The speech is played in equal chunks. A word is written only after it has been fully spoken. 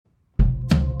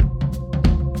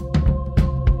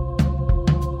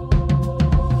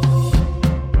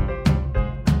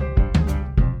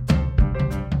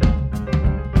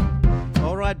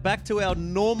back to our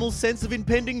normal sense of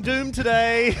impending doom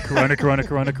today. Corona.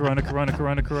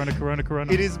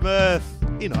 It is Mirth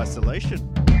in isolation.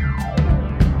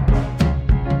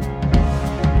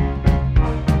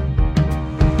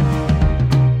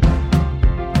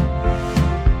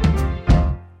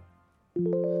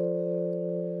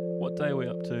 What day are we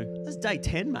up to? This is day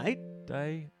 10, mate.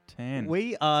 Day 10.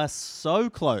 We are so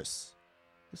close.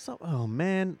 Oh,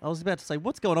 man. I was about to say,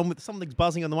 what's going on with something's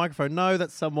buzzing on the microphone? No,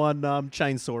 that's someone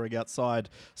chainsawing outside.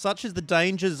 Such is the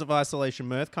dangers of isolation,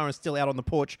 Mirth. Kara's still out on the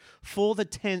porch for the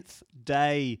 10th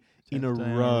day in a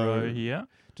row. Here.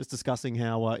 Just discussing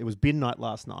how it was bin night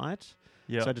last night.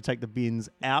 Yeah. So I had to take the bins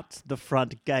out the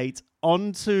front gate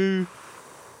onto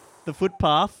the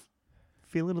footpath.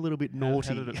 Feeling a little bit naughty.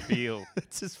 How did it feel?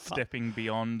 It's just fun. Stepping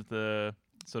beyond the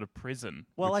sort of prison,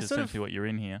 Well, which is essentially what you're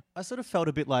in here. I sort of felt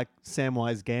a bit like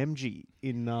Samwise Gamgee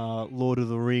in Lord of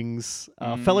the Rings,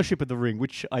 Fellowship of the Ring,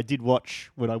 which I did watch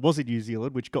when I was in New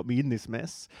Zealand, which got me in this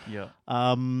mess. Yeah.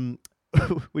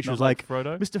 Which Not was like,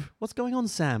 Frodo? Mr. What's going on,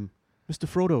 Sam? Mr.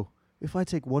 Frodo, if I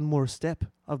take one more step,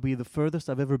 I'll be the furthest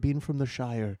I've ever been from the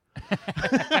Shire.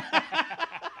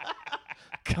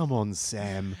 Come on,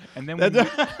 Sam. And then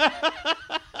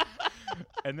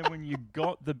when you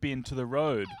got the bin to the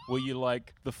road, were you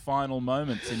like the final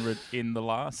moments in the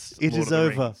last? It Lord is of the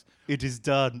over. Rings? It is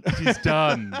done. It is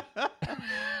done.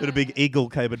 And a big eagle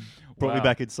came and brought me Wow.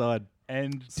 back inside.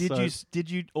 And So- did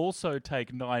you also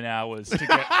take 9 hours to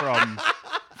get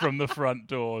from the front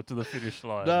door to the finish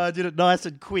line? No, I did it nice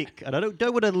and quick. And I don't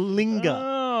want to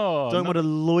linger. Don't want to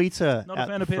loiter. Not a at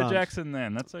fan the of Peter front. Jackson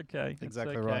then. That's okay. That's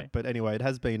Exactly okay. right. But anyway, it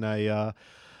has been a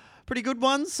pretty good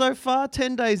one so far.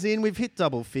 10 days in, we've hit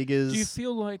double figures. Do you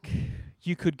feel like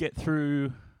you could get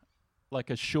through like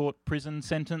a short prison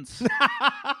sentence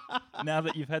now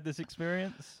that you've had this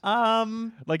experience?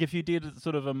 Like if you did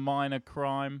sort of a minor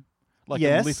crime, like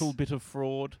Yes. a little bit of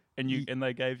fraud, and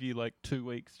they gave you like 2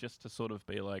 weeks just to sort of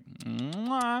be like,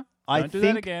 don't do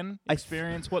that again.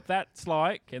 Experience what that's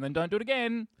like, and then don't do it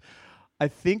again. I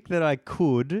think that I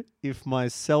could if my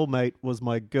cellmate was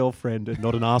my girlfriend and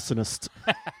not an arsonist.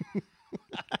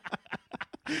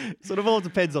 Sort of all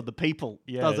depends on the people,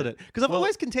 doesn't it? Because I've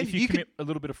always contended if you commit a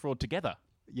little bit of fraud together.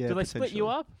 Yeah, Do they split you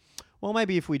potentially. up? Well,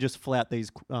 maybe if we just flout these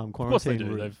quarantine Of course they do.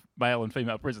 rules. They've male and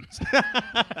female prisons.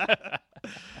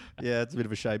 Yeah, it's a bit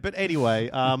of a shame. But anyway,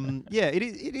 yeah, it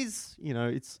is, you know,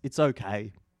 it's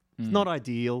okay. It's not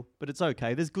ideal, but it's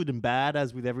okay. There's good and bad,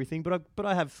 as with everything. But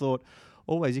I have thought,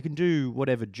 always, you can do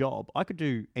whatever job. I could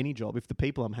do any job if the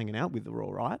people I'm hanging out with are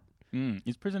all right.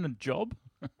 Is prison a job?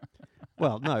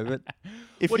 Well, no, but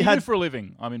if What you do you had, do for a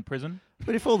living? I'm in prison.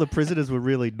 but if all the prisoners were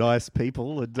really nice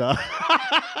people and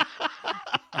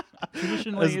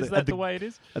Traditionally, As is the- that the way it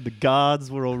is? and the guards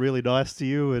were all really nice to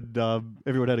you and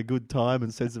everyone had a good time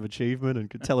and sense of achievement and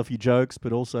could tell a few jokes,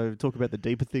 but also talk about the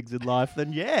deeper things in life,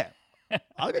 then yeah,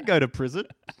 I could go to prison.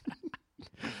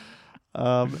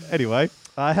 Anyway,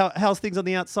 how's things on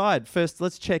the outside? First,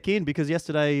 let's check in because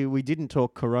yesterday we didn't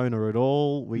talk Corona at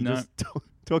all. We No. just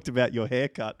talked about your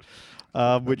haircut,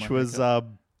 which my was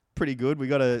pretty good. We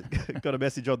got a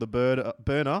message on the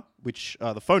burner, which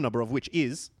the phone number of which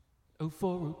is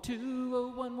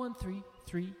 0402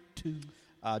 011332.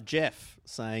 Jeff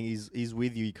saying he's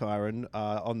with you, Kyron,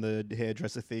 on the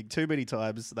hairdresser thing. Too many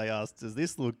times they asked, does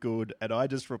this look good? And I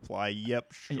just reply,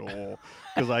 yep, sure.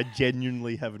 Because I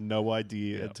genuinely have no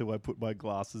idea until I put my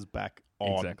glasses back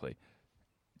on. Exactly.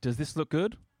 Does this look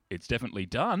good? It's definitely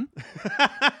done.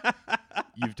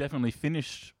 You've definitely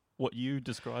finished what you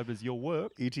describe as your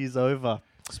work. It is over.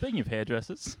 Speaking of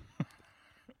hairdressers, the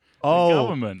Oh,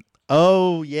 government.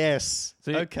 oh yes.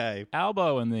 See, Okay.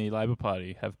 Albo and the Labor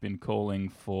Party have been calling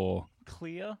for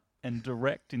clear and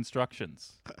direct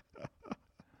instructions.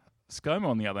 ScoMo,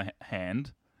 on the other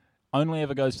hand, only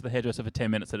ever goes to the hairdresser for 10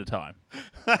 minutes at a time.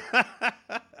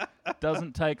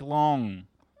 Doesn't take long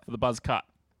for the buzz cut,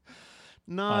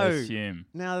 No. I assume.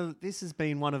 Now, this has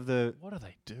been one of the What are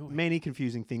they doing? many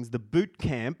confusing things. The boot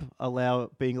camp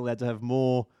being allowed to have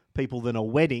more people than a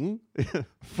wedding,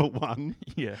 for one.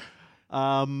 Yeah.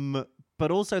 But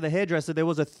also the hairdresser, there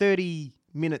was a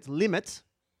 30-minute limit,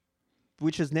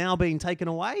 which has now been taken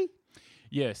away.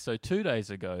 Yeah, so 2 days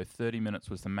ago, 30 minutes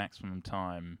was the maximum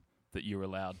time that you're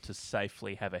allowed to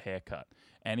safely have a haircut.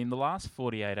 And in the last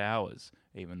 48 hours,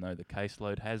 even though the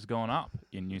caseload has gone up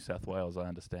in New South Wales, I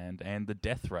understand, and the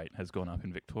death rate has gone up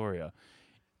in Victoria,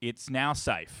 it's now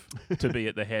safe to be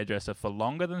at the hairdresser for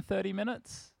longer than 30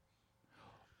 minutes?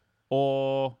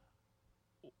 Or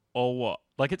what?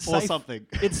 Like it's Or safe. something.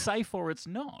 It's safe or it's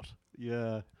not.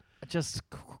 Yeah. Just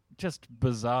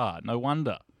bizarre. No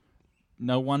wonder.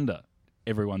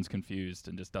 everyone's confused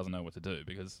and just doesn't know what to do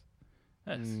because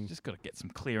it's just got to get some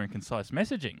clear and concise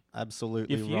messaging.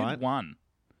 Absolutely If right. you'd won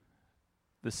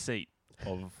the seat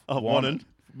of Wannon.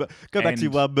 But go back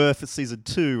to And- Mirth Season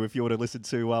 2 if you want to listen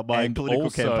to my and political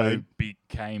also campaign.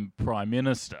 became prime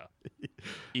minister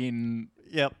in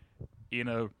Yep.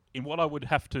 in what I would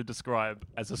have to describe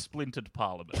as a splintered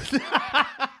parliament.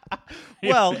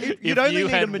 Well, If you'd only you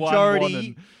need a had won majority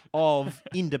Wannon- of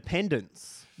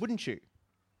independents, wouldn't you?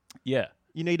 Yeah.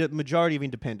 You need a majority of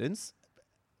independents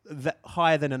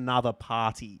higher than another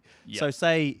party. Yeah. So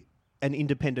say an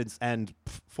independence and,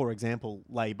 for example,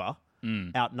 Labor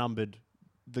outnumbered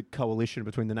the coalition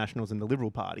between the Nationals and the Liberal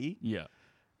Party, Yeah.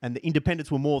 and the independents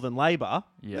were more than Labor,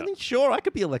 Yeah. then sure, I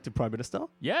could be elected Prime Minister.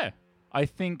 Yeah. I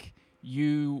think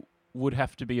you would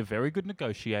have to be a very good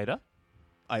negotiator.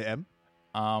 I am.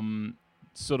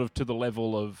 Sort of to the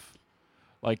level of,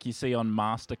 like you see on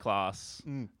Masterclass,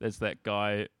 there's that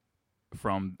guy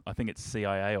from, I think it's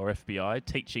CIA or FBI,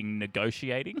 teaching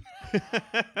negotiating.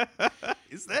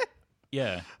 Is there?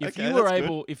 Yeah. If Okay, you were that's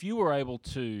good. able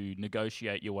to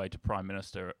negotiate your way to Prime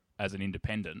Minister as an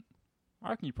independent, I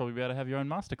reckon you'd probably be able to have your own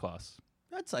masterclass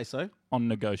I'd say so. on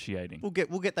negotiating. We'll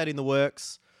get that in the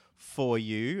works for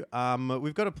you.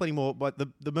 We've got plenty more, but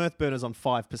the Mirth Burner's on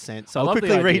 5%. So I love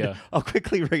the idea. I'll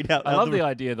quickly read out. I love the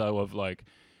idea, though, of like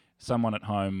someone at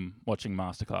home watching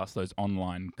Masterclass, those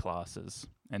online classes,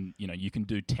 and you can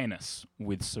do tennis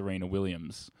with Serena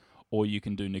Williams, or you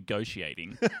can do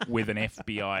negotiating with an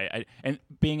FBI, and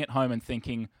being at home and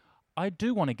thinking, I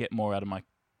do want to get more out of my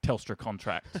Telstra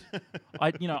contract.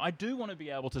 I do want to be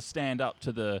able to stand up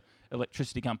to the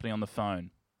electricity company on the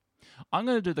phone. I'm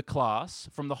going to do the class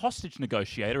from the hostage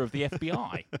negotiator of the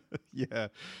FBI. Yeah,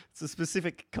 it's a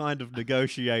specific kind of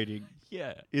negotiating,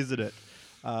 Yeah. isn't it?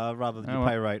 Rather than your well.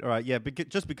 pay rate. All right, yeah,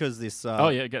 just because this This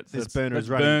burner let's is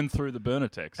running burn through the burner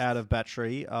text. out of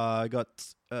battery, I got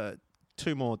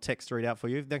two more texts to read out for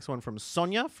you. Next one from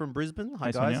Sonia from Brisbane. Hi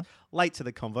Hey, guys. Sonia. Late to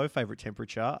the convo, favourite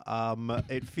temperature.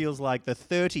 It feels like the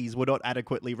 30s were not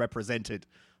adequately represented.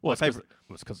 Well, My it's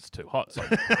because it's too hot. So.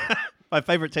 My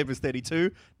favourite temp is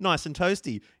 32, nice and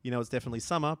toasty. It's definitely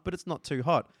summer, but it's not too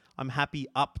hot. I'm happy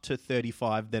up to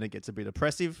 35, then it gets a bit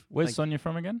oppressive. Where's Sonia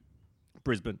from again?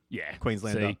 Brisbane. Yeah,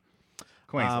 Queenslander. See?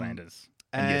 Queenslanders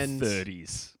and your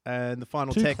 30s. And the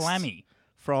final Too text clammy.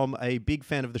 from a big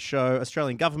fan of the show.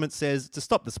 Australian government says to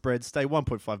stop the spread, stay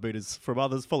 1.5 metres from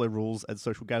others, follow rules and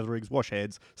social gatherings, wash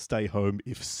hands, stay home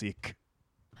if sick.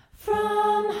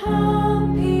 From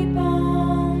home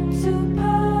people to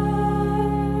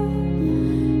Perth,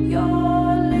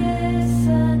 you're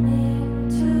listening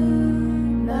to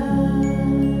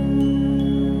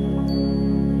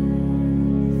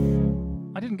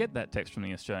Mirth. I didn't get that text from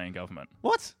the Australian government.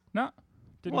 What? No,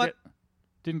 didn't What?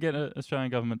 didn't get an Australian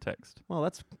government text. Well,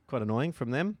 that's quite annoying from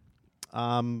them.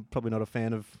 Probably not a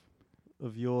fan of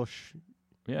your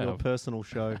Yeah, your personal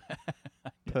show,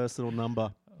 personal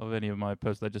number. of any of my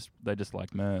posts, they just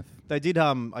like mirth. They did.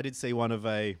 I did see one of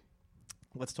a.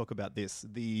 Let's talk about this.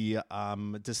 The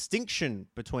distinction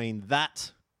between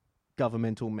that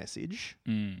governmental message,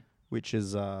 which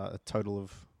is a total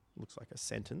of looks like a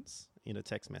sentence in a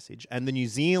text message, and the New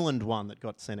Zealand one that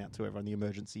got sent out to everyone, the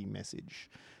emergency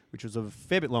message, which was a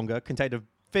fair bit longer, contained a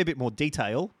fair bit more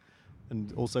detail,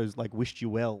 and also like wished you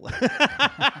well.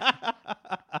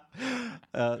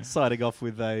 Siding off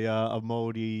with a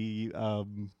Māori,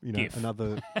 GIF.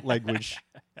 another language.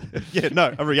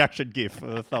 A reaction GIF,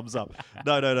 a thumbs up.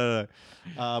 No.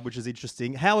 Which is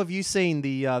interesting. How have you seen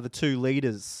the two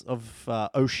leaders of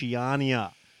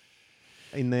Oceania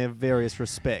in their various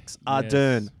respects?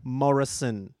 Ardern,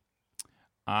 Morrison.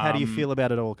 How do you feel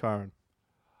about it all, Karen?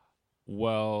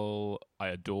 Well, I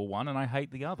adore one and I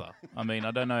hate the other. I mean,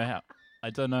 I don't know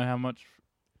how much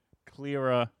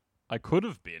clearer I could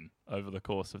have been over the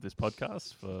course of this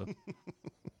podcast for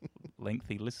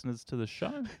lengthy listeners to the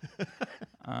show.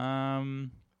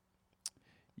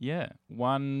 Yeah,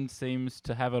 one seems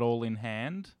to have it all in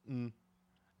hand and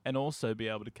also be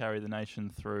able to carry the nation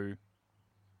through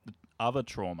the other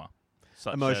trauma.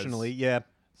 Emotionally,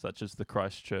 such as the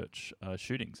Christchurch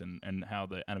shootings and how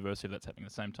the anniversary of that's happening at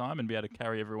the same time, and be able to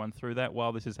carry everyone through that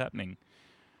while this is happening.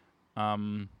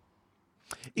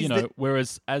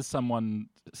 Whereas as someone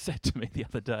said to me the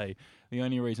other day, the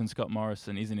only reason Scott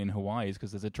Morrison isn't in Hawaii is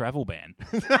because there's a travel ban.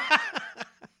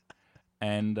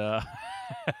 And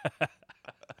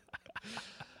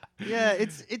yeah,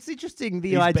 it's interesting the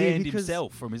he's idea banned because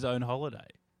himself from his own holiday.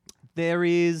 there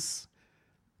is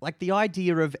like the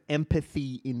idea of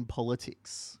empathy in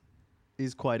politics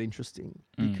is quite interesting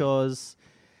because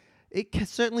it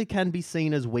certainly can be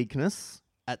seen as weakness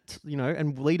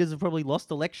and leaders have probably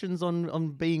lost elections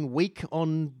on being weak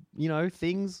on,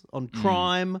 things, on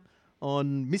crime,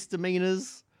 on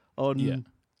misdemeanors, on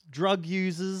drug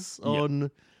users,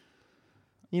 on,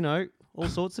 all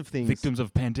sorts of things. Victims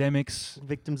of pandemics.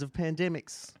 Victims of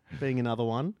pandemics being another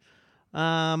one.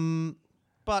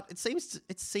 But it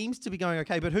seems to be going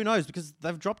okay. But who knows? Because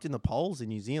they've dropped in the polls in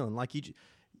New Zealand.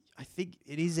 I think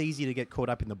it is easy to get caught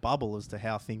up in the bubble as to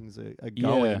how things are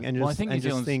going, and I think New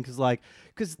just think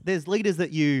because there's leaders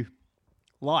that you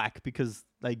like because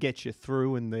they get you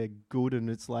through and they're good, and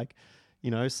it's like,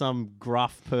 some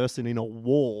gruff person in a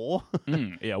war.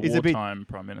 Is wartime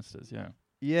prime ministers.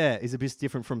 Yeah, is a bit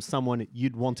different from someone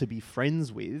you'd want to be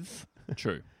friends with.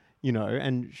 True.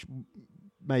 And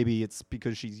maybe it's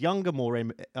because she's younger, more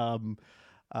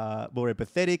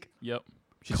empathetic. Yep.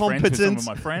 She's competent. friends with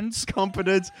some of my friends.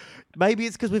 Competent. Maybe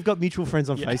it's because we've got mutual friends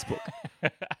on Facebook.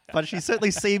 But she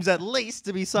certainly seems at least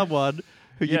to be someone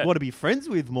who you'd want to be friends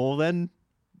with more than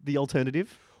the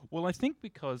alternative. Well, I think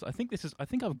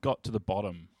I've got to the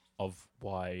bottom of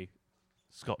why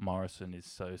Scott Morrison is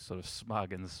so sort of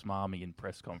smug and smarmy in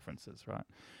press conferences, right?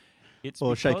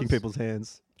 Or shaking people's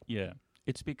hands. Yeah.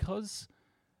 It's because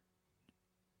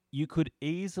you could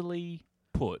easily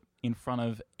put in front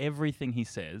of everything he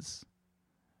says,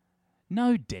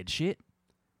 no dead shit.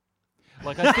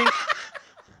 Like, I think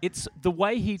it's the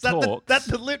way he talks. That's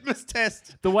the litmus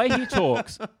test. The way he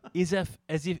talks is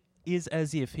as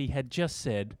if he had just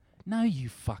said, no, you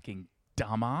fucking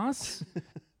dumbass.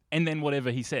 And then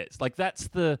whatever he says. Like, that's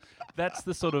the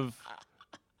sort of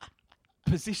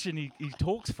position he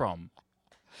talks from.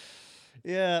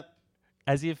 Yeah.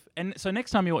 As if, and so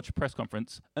next time you watch a press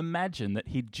conference, imagine that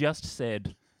he just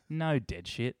said, no dead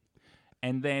shit.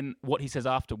 And then what he says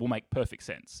after will make perfect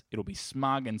sense. It'll be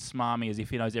smug and smarmy as if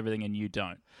he knows everything and you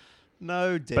don't.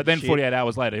 No dead shit. But then 48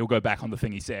 hours later, he'll go back on the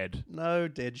thing he said. No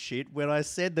dead shit. When I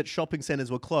said that shopping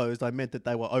centres were closed, I meant that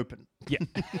they were open. Yeah.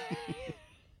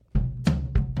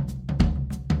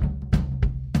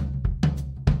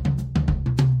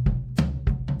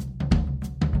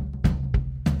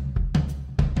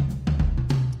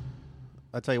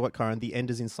 I tell you what, Karen, the end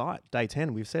is in sight. Day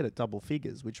 10, we've said it, double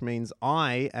figures, which means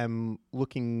I am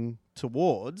looking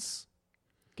towards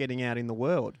getting out in the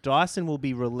world. Dyson will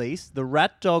be released. The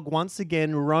rat dog once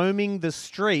again roaming the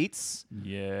streets.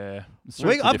 Yeah.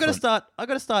 I've got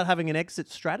to start having an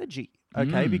exit strategy,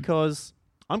 okay? Because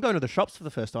I'm going to the shops for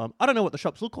the first time. I don't know what the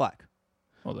shops look like.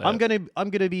 Well, I'm gonna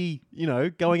be,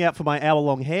 going out for my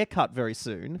hour-long haircut very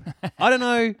soon. I don't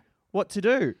know what to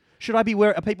do. Should I be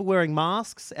are people wearing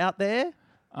masks out there?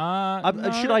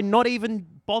 No. Should I not even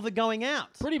bother going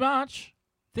out? Pretty much.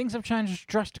 Things have changed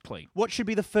drastically. What should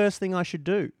be the first thing I should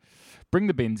do? Bring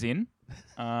the bins in.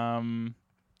 They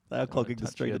are clogging the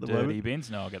street at the moment. Dirty bins.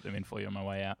 No, I'll get them in for you on my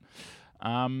way out.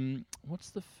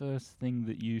 What's the first thing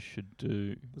that you should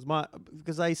do?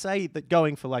 Because they say that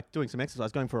going for doing some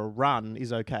exercise, going for a run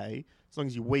is okay as long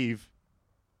as you weave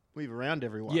around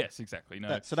everyone. Yes, exactly.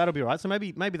 No, so that'll be all right. So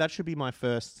maybe that should be my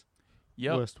first.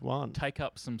 Worst one. Take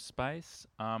up some space.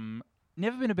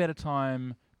 Never been a better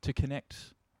time to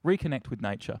reconnect with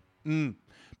nature.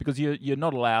 Because you're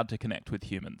not allowed to connect with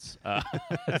humans.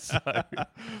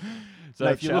 So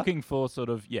if you're looking for sort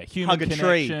of human hug a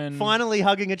connection, tree. Finally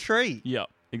hugging a tree. Yeah,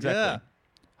 exactly. Yeah.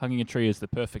 Hugging a tree is the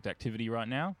perfect activity right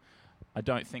now. I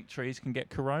don't think trees can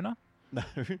get corona. No.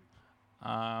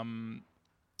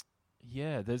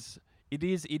 It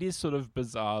is sort of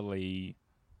bizarrely.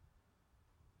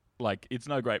 Like, it's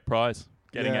no great prize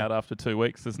getting out after 2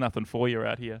 weeks. There's nothing for you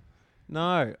out here.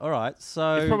 No. All right.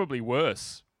 So it's probably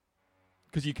worse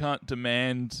because you can't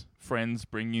demand friends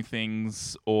bring you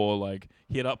things or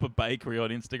hit up a bakery on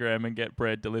Instagram and get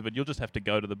bread delivered. You'll just have to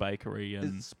go to the bakery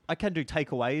and I can do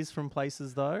takeaways from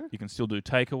places though. You can still do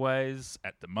takeaways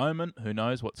at the moment. Who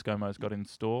knows what ScoMo's got in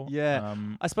store? Yeah.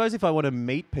 I suppose if I want to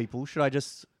meet people, should I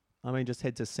just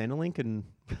head to Centrelink and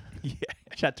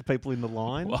chat to people in the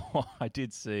line? Well, I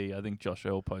did see, I think Josh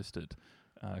Earl posted,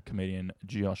 comedian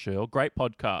Josh Earl. Great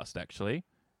podcast, actually.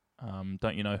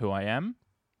 Don't You Know Who I Am?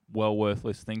 Well worth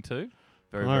listening to.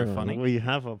 Very, very funny. We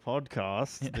have a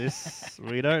podcast.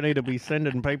 We don't need to be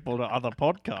sending people to other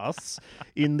podcasts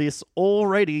in this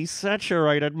already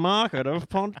saturated market of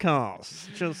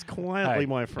podcasts. Just quietly,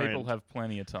 my friend. People have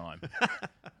plenty of time.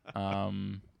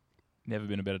 Never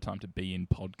been a better time to be in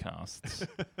podcasts.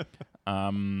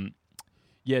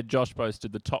 Josh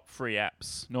posted the top free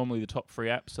apps. Normally the top free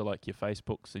apps are like your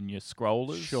Facebooks and your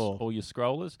scrollers. Sure. All your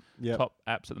scrollers. Yep. Top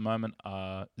apps at the moment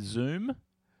are Zoom,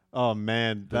 Oh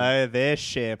man, their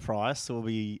share price will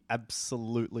be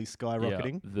absolutely Yeah,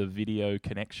 skyrocketing. the video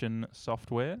connection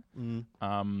software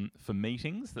Mm. for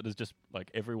meetings that is just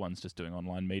like everyone's just doing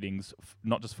online meetings,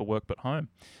 not just for work but home.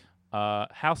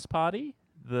 House Party,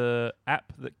 the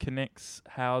app that connects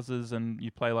houses and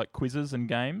you play like quizzes and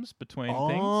games between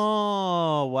things.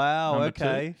 Oh wow, Number two.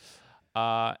 okay.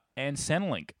 And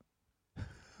Centrelink.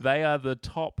 They are the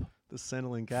top The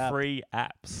Centrelink app. free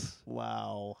apps.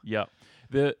 Wow. Yep.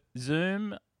 The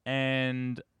Zoom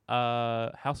and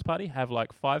House Party have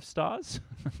like 5 stars.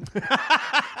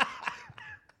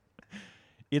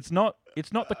 It's not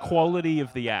the quality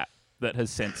of the app that has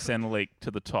sent Centrelink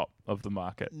to the top of the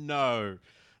market. No.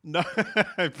 People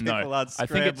No, are I think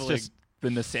scrambling. it's just the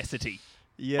necessity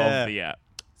yeah. of the app.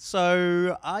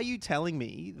 So, are you telling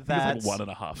me that It's like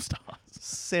 1.5 stars.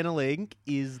 Centrelink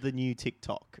is the new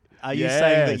TikTok? Are you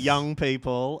saying that Yes. young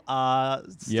people are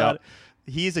Yep.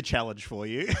 Here's a challenge for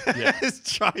you. Yeah.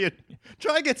 Just try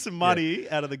and get some money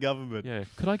out of the government. Yeah.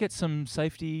 Could I get some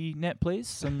safety net, please?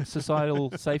 Some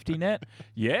societal safety net?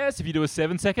 Yes, if you do a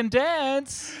 7-second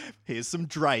dance. Here's some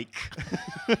Drake.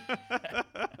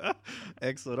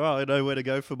 Excellent. All right, I know where to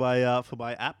go for my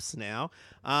apps now.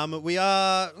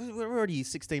 We're already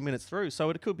 16 minutes through, so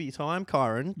it could be time,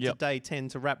 Kyron, Yep. to day 10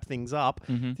 to wrap things up.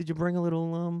 Mhm. Did you bring a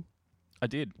little I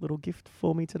did. little gift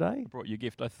for me today? I brought you a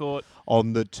gift. I thought,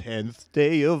 On the 10th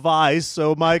day of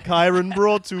ISO, my Kyron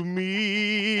brought to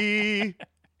me.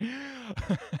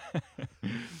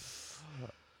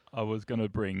 I was going to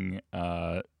bring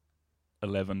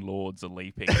 11 Lords a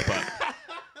leaping,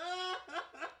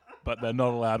 but they're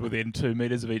not allowed within 2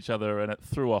 meters of each other, and it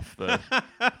threw off the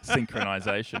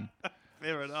synchronization.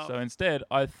 Fair enough. So instead,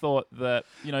 I thought that,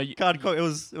 you it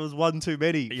was one too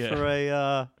many Yeah. for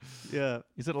a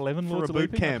is it 11 For Lords a a boot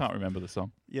leaping? camp. I can't remember the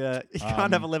song. You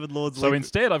can't have 11 Lords. So leap-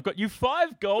 instead, I've got you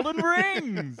 5 golden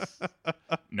rings.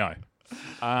 No.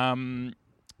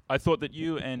 I thought that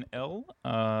you and Elle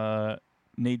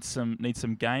need some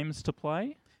games to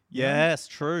play. you know? yes,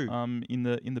 true. In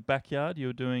the backyard, you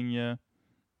were doing your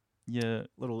Little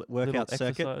little workout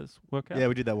circuit. exercise workout. Yeah,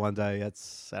 we did that one day. That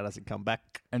hasn't come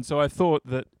back. And so I thought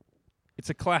that it's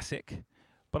a classic,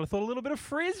 but I thought a little bit of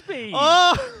frisbee.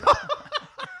 Oh!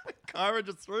 Kyra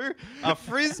just threw a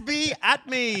frisbee at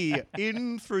me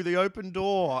in through the open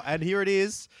door, and here it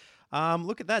is.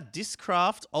 Look at that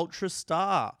Discraft Ultra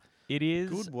Star. It is.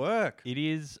 Good work. It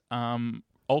is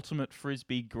ultimate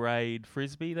frisbee grade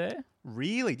frisbee there.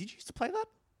 Really? Did you used to play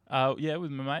that? Yeah,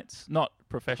 with my mates. Not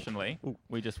professionally. Ooh.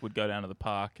 We just would go down to the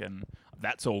park, and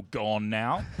that's all gone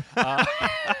now.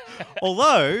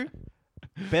 Although,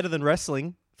 better than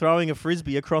wrestling, throwing a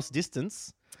frisbee across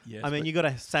distance. Yes, I mean, but- you got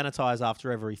to sanitize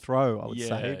after every throw, I would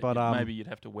say. But maybe you'd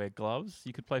have to wear gloves.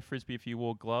 You could play frisbee if you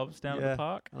wore gloves down at Yeah. the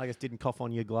park. and I guess didn't cough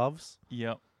on your gloves.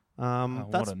 Yep.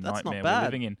 That's what a not nightmare we're bad.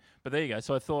 living in. But there you go.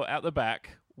 So I thought out the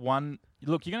back,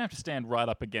 look, you're gonna have to stand right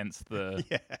up against the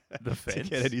Yeah. the fence.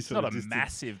 get any It's sort not of a distance.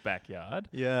 massive backyard.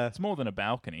 Yeah. It's more than a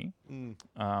balcony.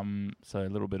 Mm. So a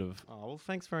little bit of Oh, well,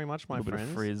 thanks very much, my little bit friends.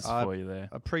 of frizz I for you there.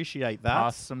 appreciate that.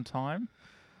 Pass some time.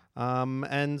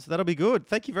 And that'll be good.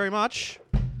 Thank you very much.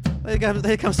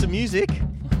 There comes some music.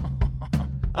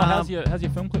 How's your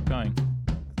film clip going?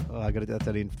 Oh, I got to get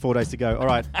that in. 4 days to go. All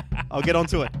right. I'll get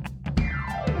onto it.